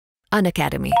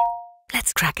Unacademy.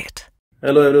 Let's crack it.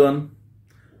 Hello everyone.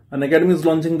 Unacademy is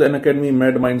launching the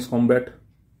Unacademy Combat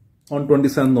on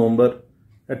 27th November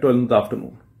at 12 in the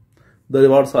afternoon. The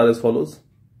rewards are as follows.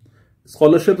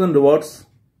 Scholarships and rewards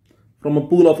from a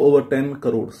pool of over 10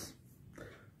 crores.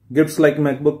 Gifts like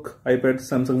MacBook, iPad,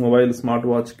 Samsung mobile,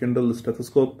 smartwatch, Kindle,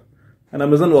 stethoscope, and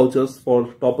Amazon vouchers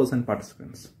for toppers and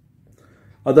participants.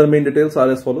 Other main details are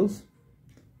as follows.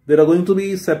 There are going to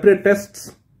be separate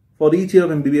tests for each year of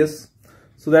MBBS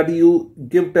so that you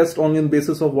give test only on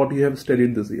basis of what you have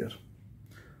studied this year.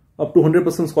 Up to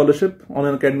 100% scholarship on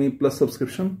Unacademy Plus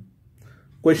subscription.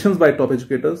 Questions by top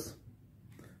educators.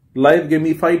 Live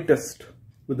gamified test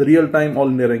with real-time all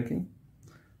India ranking.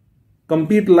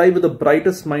 Compete live with the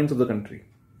brightest minds of the country.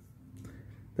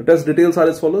 The test details are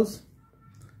as follows.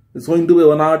 It's going to be a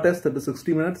 1-hour test, that is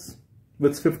 60 minutes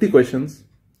with 50 questions.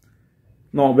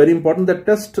 Now, very important, that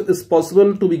test is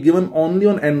possible to be given only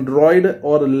on Android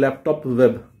or laptop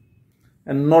web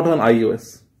and not on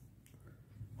iOS.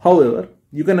 However,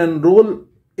 you can enroll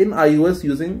in iOS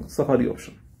using Safari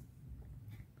option.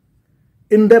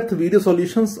 In-depth video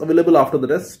solutions available after the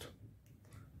test.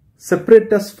 Separate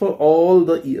tests for all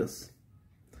the years.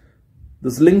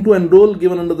 This link to enroll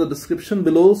given under the description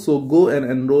below, so go and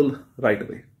enroll right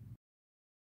away.